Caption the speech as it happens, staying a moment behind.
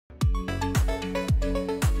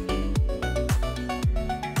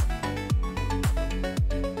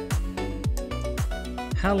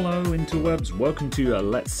Hello interwebs, welcome to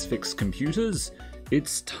Let's Fix Computers.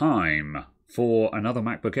 It's time for another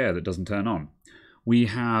MacBook Air that doesn't turn on. We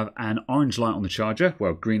have an orange light on the charger,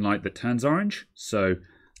 well, green light that turns orange, so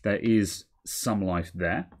there is some life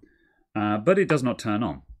there, but it does not turn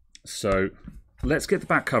on. So let's get the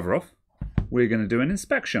back cover off. We're going to do an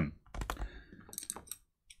inspection.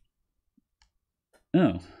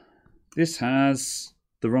 Oh, this has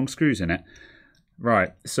the wrong screws in it.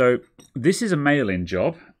 Right, so this is a mail-in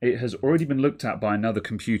job. It has already been looked at by another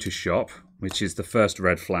computer shop, which is the first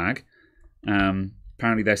red flag.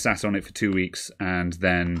 Apparently they sat on it for 2 weeks and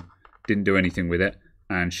then didn't do anything with it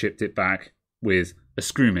and shipped it back with a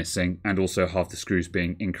screw missing and also half the screws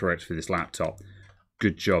being incorrect for this laptop.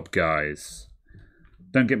 Good job, guys.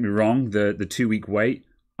 Don't get me wrong, the 2-week wait,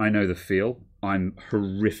 I know the feel. I'm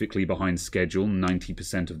horrifically behind schedule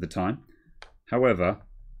 90% of the time. However,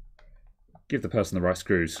 give the person the right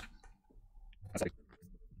screws. Let's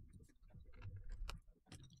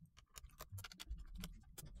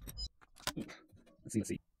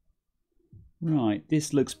see. Right,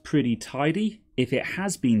 this looks pretty tidy. If it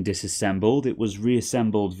has been disassembled, it was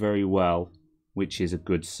reassembled very well, which is a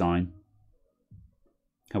good sign.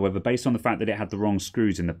 However, based on the fact that it had the wrong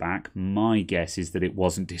screws in the back, my guess is that it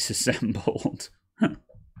wasn't disassembled.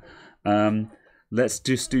 Let's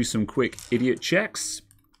just do some quick idiot checks.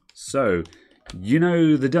 So, you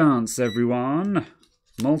know the dance, everyone.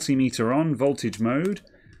 Multimeter on, voltage mode.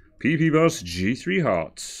 PP bus G3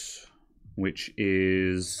 hot, which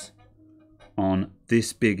is on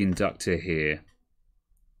this big inductor here.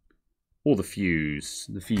 Or the fuse.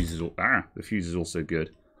 The fuse is also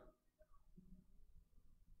good.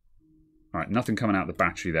 Alright, nothing coming out of the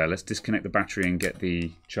battery there. Let's disconnect the battery and get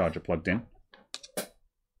the charger plugged in.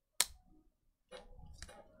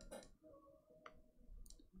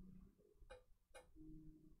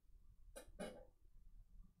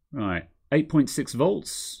 Right, 8.6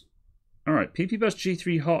 volts. Alright, PP bus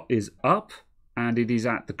G3 hot is up and it is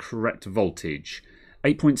at the correct voltage.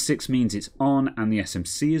 8.6 means it's on and the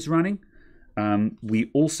SMC is running.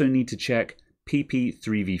 We also need to check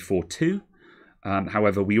PP3V42.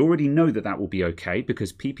 However, we already know that that will be okay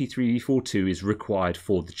because PP3V42 is required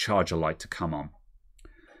for the charger light to come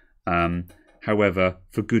on. However,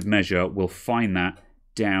 for good measure, we'll find that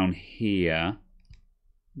down here.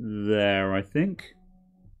 There, I think.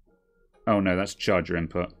 Oh no, that's charger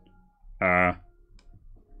input. I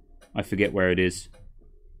forget where it is.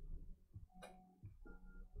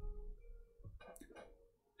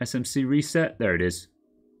 SMC reset, there it is.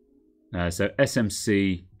 So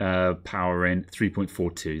SMC power in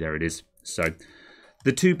 3.42, there it is. So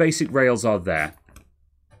the two basic rails are there.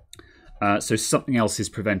 So something else is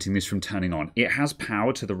preventing this from turning on. It has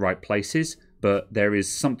power to the right places, but there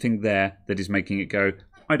is something there that is making it go,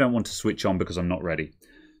 I don't want to switch on because I'm not ready.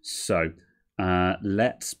 So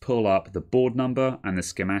let's pull up the board number and the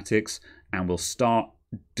schematics and we'll start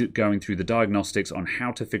going through the diagnostics on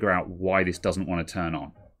how to figure out why this doesn't want to turn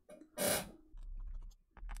on.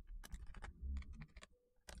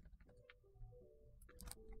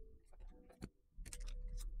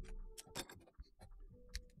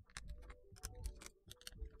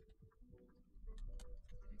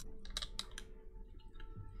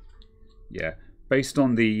 Yeah, based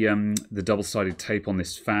on the double-sided tape on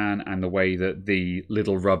this fan and the way that the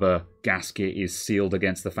little rubber gasket is sealed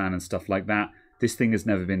against the fan and stuff like that, this thing has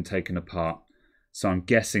never been taken apart. So I'm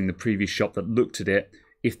guessing the previous shop that looked at it,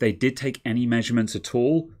 if they did take any measurements at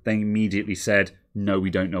all, they immediately said, no, we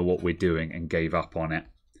don't know what we're doing, and gave up on it.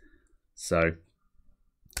 So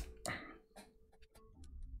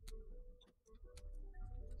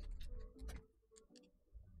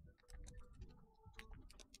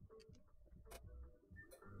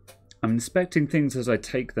I'm inspecting things as I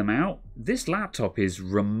take them out. This laptop is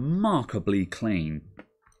remarkably clean.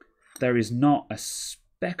 There is not a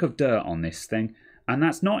speck of dirt on this thing. And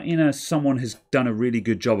that's not in a someone has done a really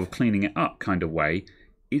good job of cleaning it up kind of way.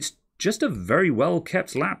 It's just a very well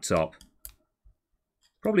kept laptop.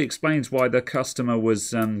 Probably explains why the customer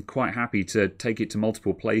was quite happy to take it to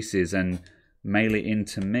multiple places and mail it in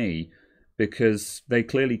to me. Because they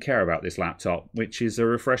clearly care about this laptop, which is a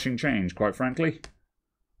refreshing change, quite frankly.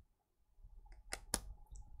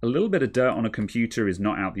 A little bit of dirt on a computer is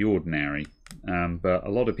not out the ordinary, but a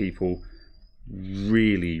lot of people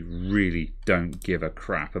really don't give a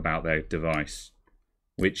crap about their device,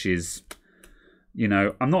 which is, you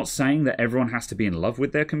know, I'm not saying that everyone has to be in love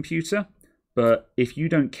with their computer, but if you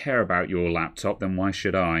don't care about your laptop, then why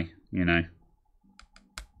should I, you know?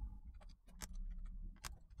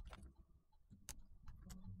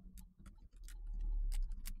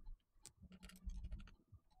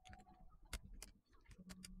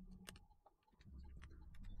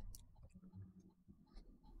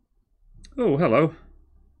 Oh, hello.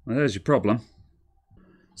 Well, there's your problem.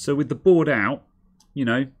 So with the board out, you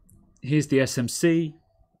know, here's the SMC,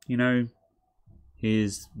 you know,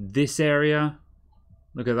 here's this area.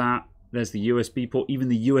 Look at that. There's the USB port. Even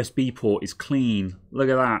the USB port is clean. Look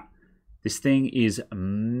at that. This thing is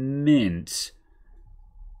mint.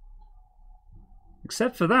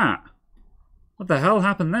 Except for that. What the hell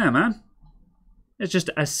happened there, man? There's just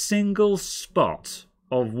a single spot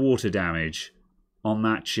of water damage on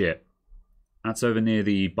that chip. That's over near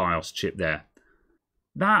the BIOS chip there.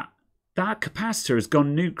 That capacitor has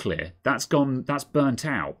gone nuclear. That's burnt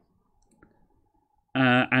out.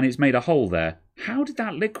 And it's made a hole there. How did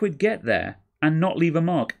that liquid get there and not leave a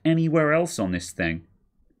mark anywhere else on this thing?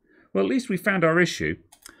 Well, at least we found our issue.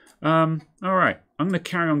 All right, I'm going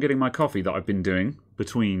to carry on getting my coffee that I've been doing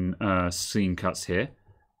between scene cuts here.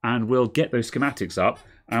 And we'll get those schematics up.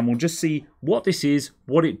 And we'll just see what this is,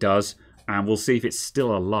 what it does. And we'll see if it's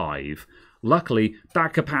still alive. Luckily,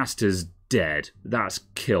 that capacitor's dead. That's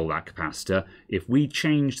kill that capacitor. If we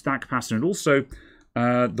changed that capacitor, and also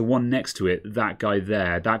the one next to it, that guy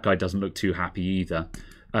there, that guy doesn't look too happy either.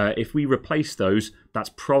 If we replace those, that's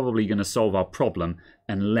probably going to solve our problem,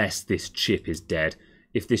 unless this chip is dead.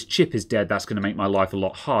 If this chip is dead, that's going to make my life a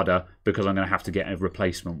lot harder, because I'm going to have to get a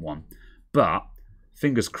replacement one. But,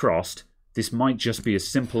 fingers crossed, this might just be as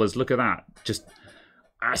simple as, look at that, just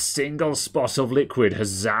a single spot of liquid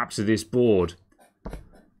has zapped this board.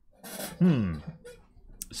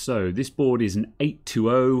 So, this board is an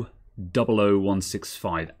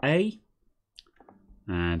 820-00165A.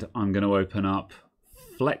 And I'm going to open up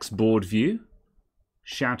Flex Board View.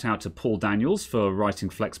 Shout out to Paul Daniels for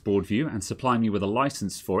writing Flex Board View and supplying me with a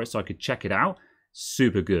license for it so I could check it out.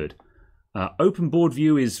 Super good. Open Board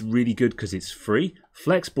View is really good because it's free.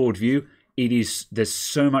 Flex Board View, there's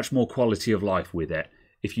so much more quality of life with it.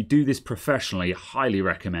 If you do this professionally, highly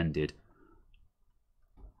recommended.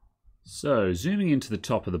 So, zooming into the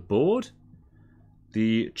top of the board,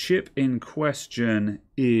 the chip in question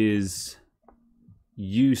is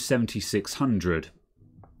U7600,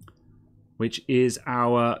 which is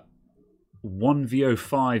our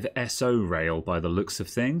 1V05 SO rail by the looks of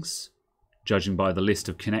things, judging by the list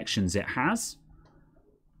of connections it has.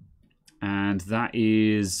 And that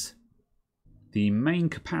is the main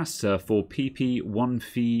capacitor for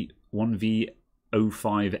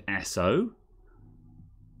PP1V05SO.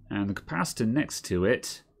 And the capacitor next to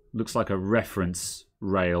it looks like a reference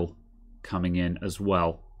rail coming in as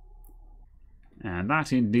well. And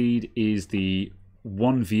that indeed is the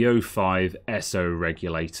 1V05 SO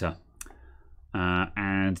regulator.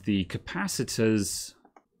 And the capacitors,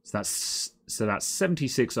 so that's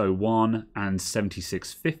 7601 and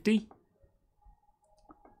 7650,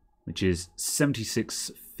 which is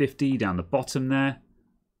 7650 down the bottom there,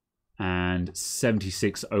 and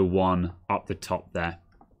 7601 up the top there.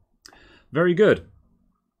 Very good.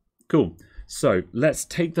 Cool. So let's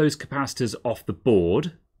take those capacitors off the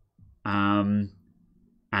board. And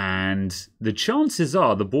the chances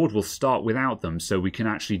are the board will start without them, so we can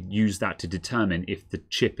actually use that to determine if the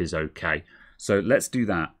chip is okay. So let's do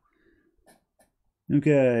that.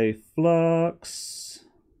 Okay, Flux.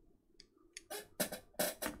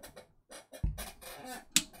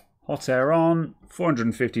 Hot air on,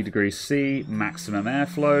 450 degrees C, maximum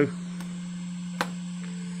airflow.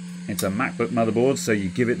 It's a MacBook motherboard, so you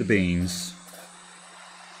give it the beans.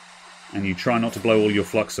 And you try not to blow all your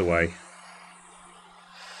flux away.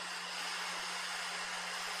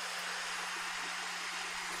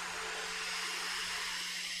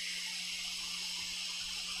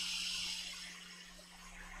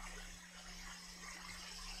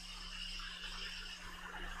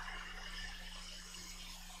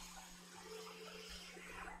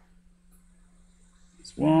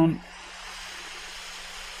 This one.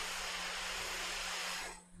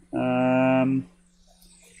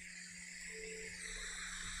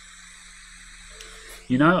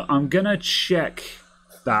 You know, I'm going to check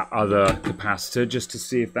that other capacitor just to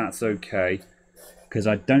see if that's okay. Because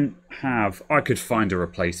I don't have... I could find a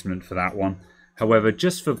replacement for that one. However,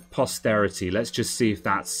 just for posterity, let's just see if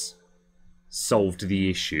that's solved the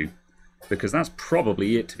issue. Because that's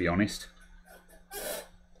probably it, to be honest.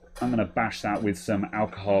 I'm going to bash that with some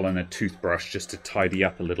alcohol and a toothbrush just to tidy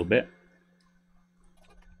up a little bit.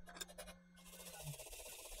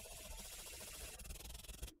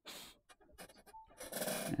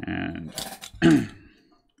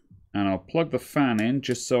 And I'll plug the fan in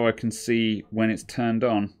just so I can see when it's turned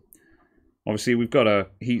on. Obviously we've got a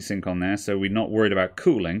heatsink on there, so we're not worried about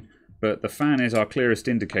cooling, but the fan is our clearest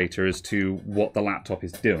indicator as to what the laptop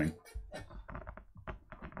is doing.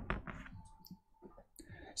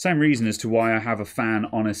 Same reason as to why I have a fan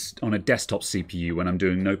on a desktop CPU when I'm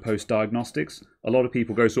doing no-post diagnostics. A lot of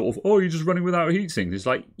people go sort of, oh, you're just running without a heatsink. It's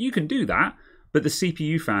like, you can do that, but the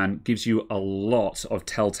CPU fan gives you a lot of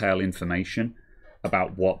telltale information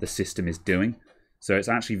about what the system is doing. So it's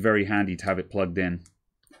actually very handy to have it plugged in.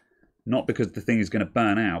 Not because the thing is going to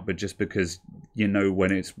burn out, but just because you know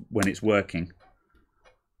when it's working.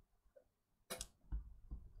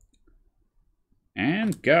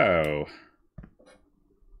 And go.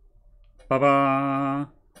 Ba-ba!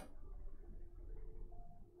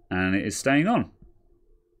 And it is staying on.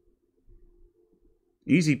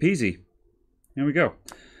 Easy peasy. Here we go.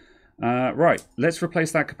 Right, let's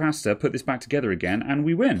replace that capacitor, put this back together again, and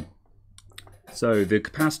we win. So the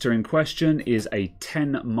capacitor in question is a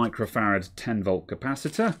 10 microfarad 10 volt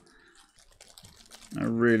capacitor. I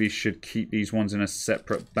really should keep these ones in a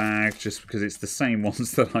separate bag just because it's the same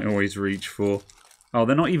ones that I always reach for. Oh,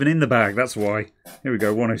 they're not even in the bag, that's why. Here we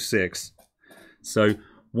go, 106. So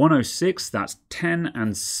 106, that's 10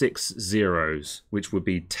 and 6 zeros, which would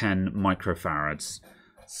be 10 microfarads.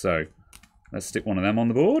 So let's stick one of them on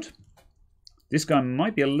the board. This guy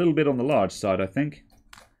might be a little bit on the large side, I think.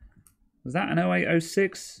 Was that an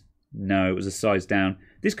 0806? No, it was a size down.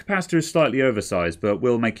 This capacitor is slightly oversized, but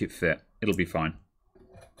we'll make it fit. It'll be fine.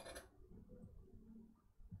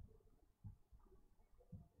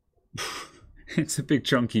 It's a big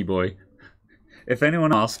chunky boy. If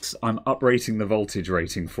anyone asks, I'm uprating the voltage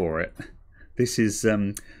rating for it. This is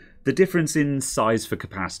the difference in size for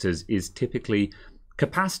capacitors is typically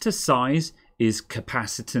capacitor size is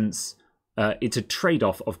capacitance. It's a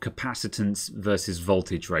trade-off of capacitance versus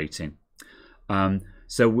voltage rating.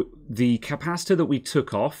 So the capacitor that we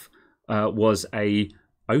took off was a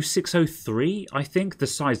 0603, I think, the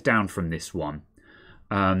size down from this one.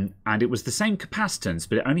 And it was the same capacitance,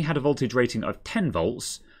 but it only had a voltage rating of 10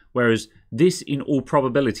 volts, whereas this, in all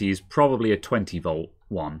probability, is probably a 20 volt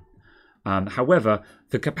one. However,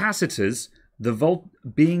 for capacitors,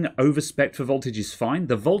 being overspec'd for voltage is fine.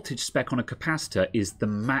 The voltage spec on a capacitor is the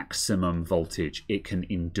maximum voltage it can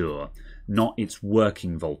endure, not its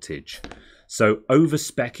working voltage. So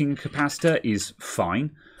overspeccing capacitor is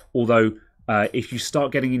fine, although if you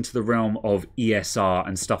start getting into the realm of ESR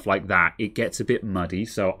and stuff like that, it gets a bit muddy,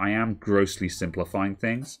 so I am grossly simplifying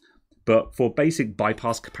things. But for basic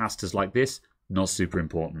bypass capacitors like this, not super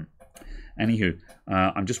important. Anywho,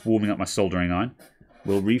 I'm just warming up my soldering iron.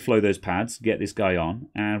 We'll reflow those pads, get this guy on,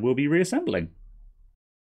 and we'll be reassembling.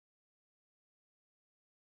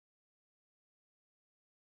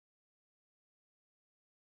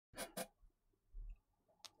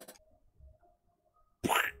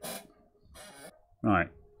 Right,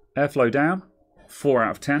 airflow down, 4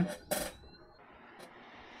 out of 10.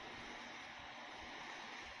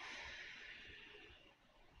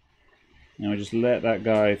 Now we just let that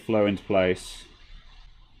guy flow into place.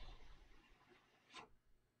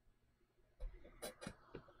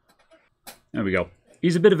 There we go.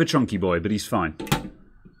 He's a bit of a chunky boy, but he's fine.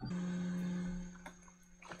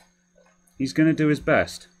 He's going to do his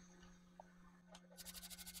best.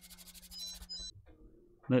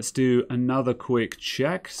 Let's do another quick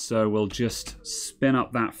check. So we'll just spin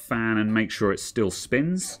up that fan and make sure it still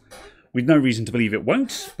spins. We've no reason to believe it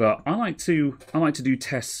won't, but I like to do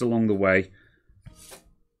tests along the way,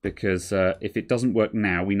 because if it doesn't work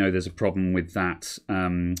now, we know there's a problem with that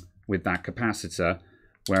capacitor.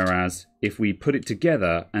 Whereas if we put it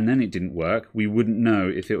together and then it didn't work, we wouldn't know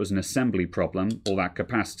if it was an assembly problem or that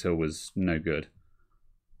capacitor was no good.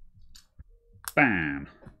 Bam.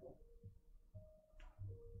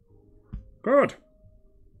 Good.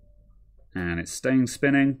 And it's staying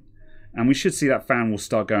spinning. And we should see that fan will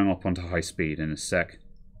start going up onto high speed in a sec.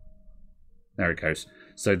 There it goes.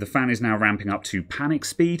 So the fan is now ramping up to panic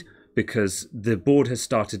speed because the board has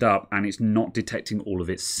started up and it's not detecting all of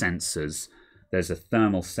its sensors. There's a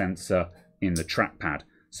thermal sensor in the trackpad.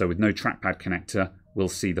 So with no trackpad connector, we'll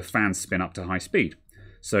see the fan spin up to high speed.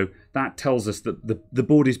 So that tells us that the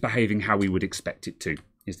board is behaving how we would expect it to,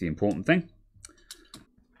 is the important thing.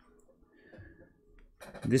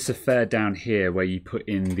 This affair down here where you put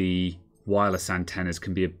in the wireless antennas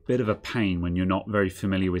can be a bit of a pain when you're not very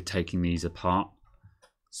familiar with taking these apart.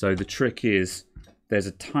 So the trick is there's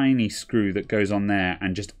a tiny screw that goes on there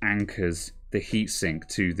and just anchors the heatsink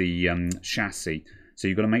to the chassis. So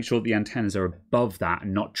you've got to make sure the antennas are above that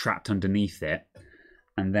and not trapped underneath it.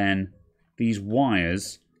 And then these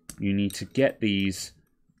wires, you need to get these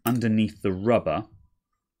underneath the rubber.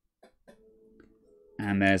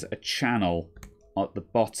 And there's a channel at the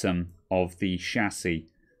bottom of the chassis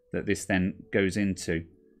that this then goes into.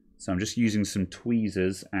 So I'm just using some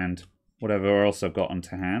tweezers and whatever else I've got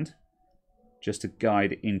onto hand. just to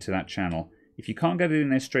guide into that channel. If you can't get it in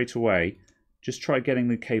there straight away, just try getting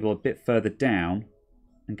the cable a bit further down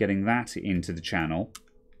and getting that into the channel,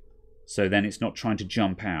 so then it's not trying to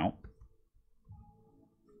jump out.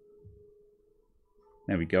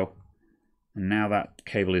 There we go. And now that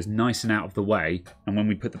cable is nice and out of the way, and when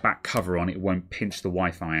we put the back cover on, it won't pinch the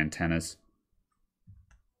Wi-Fi antennas.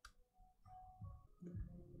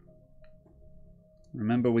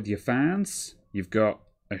 Remember, with your fans, you've got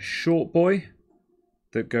a short boy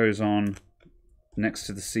that goes on next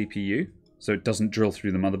to the CPU, so it doesn't drill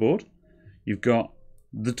through the motherboard. You've got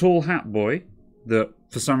the tall hat boy that,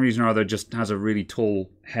 for some reason or other, just has a really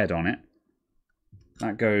tall head on it.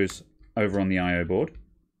 That goes over on the I/O board.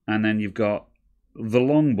 And then you've got the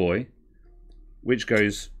long boy, which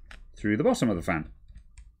goes through the bottom of the fan.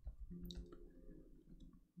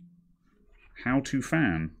 How to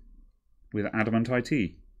fan with Adamant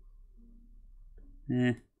IT.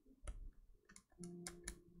 There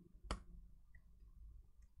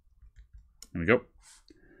we go.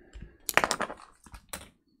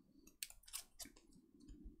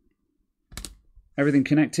 Everything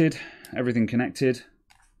connected, everything connected.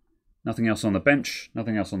 Nothing else on the bench,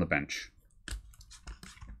 nothing else on the bench.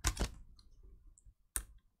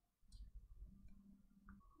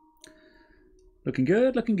 Looking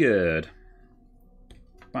good, looking good.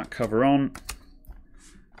 Back cover on.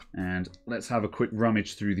 And let's have a quick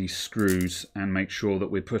rummage through these screws and make sure that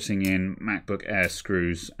we're putting in MacBook Air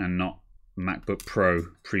screws and not MacBook Pro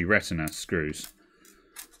pre-Retina screws.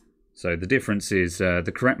 So the difference is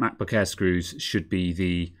the correct MacBook Air screws should be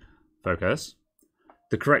the focus.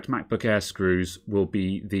 The correct MacBook Air screws will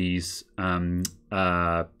be these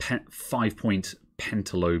 5-point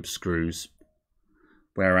pentalobe screws,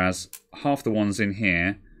 whereas half the ones in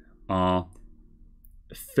here are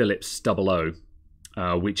Phillips 00,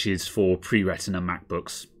 which is for pre-Retina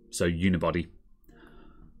MacBooks, so unibody.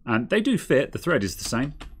 And they do fit, the thread is the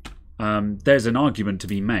same. There's an argument to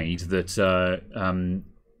be made that,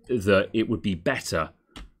 that it would be better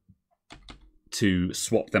to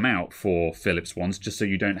swap them out for Phillips ones, just so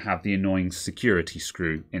you don't have the annoying security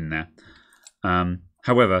screw in there.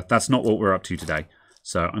 However, that's not what we're up to today.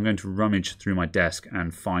 So I'm going to rummage through my desk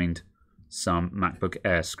and find some MacBook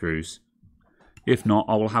Air screws. If not,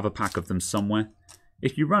 I will have a pack of them somewhere.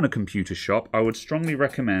 If you run a computer shop, I would strongly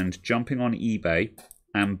recommend jumping on eBay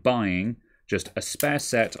and buying just a spare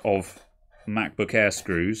set of MacBook Air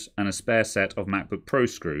screws and a spare set of MacBook Pro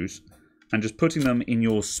screws, and just putting them in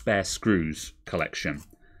your spare screws collection.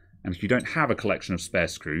 And if you don't have a collection of spare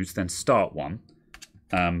screws, then start one.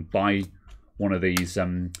 Buy one of these.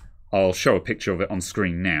 I'll show a picture of it on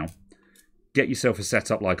screen now. Get yourself a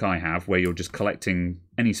setup like I have, where you're just collecting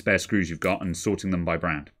any spare screws you've got and sorting them by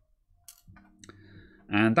brand.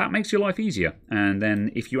 And that makes your life easier. And then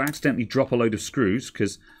if you accidentally drop a load of screws,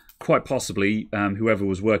 because quite possibly whoever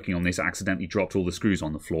was working on this accidentally dropped all the screws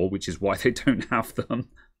on the floor, which is why they don't have them.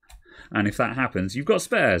 And if that happens, you've got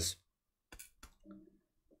spares.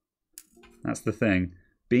 That's the thing.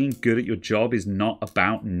 Being good at your job is not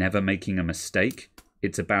about never making a mistake.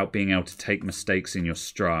 It's about being able to take mistakes in your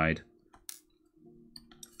stride.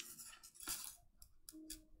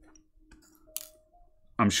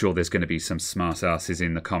 I'm sure there's going to be some smart asses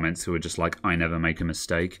in the comments who are just like, I never make a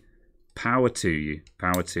mistake. Power to you.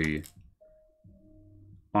 Power to you.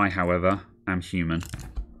 I, however, am human.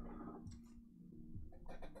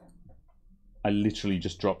 I literally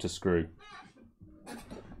just dropped a screw.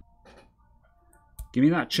 Give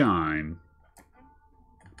me that chime.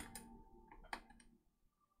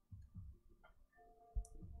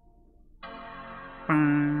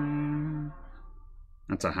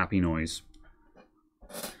 That's a happy noise.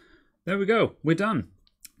 There we go. We're done.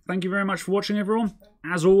 Thank you very much for watching, everyone.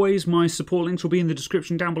 As always, my support links will be in the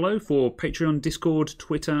description down below for Patreon, Discord,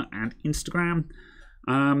 Twitter, and Instagram.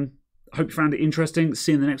 Hope you found it interesting.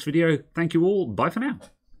 See you in the next video. Thank you all. Bye for now.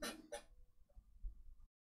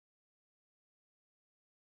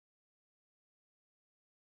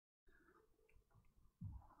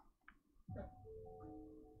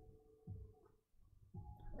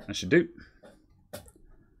 That should do. I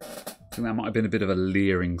think that might have been a bit of a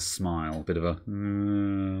leering smile. A bit of a...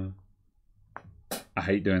 I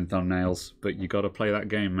hate doing thumbnails, but you got to play that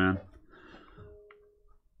game, man.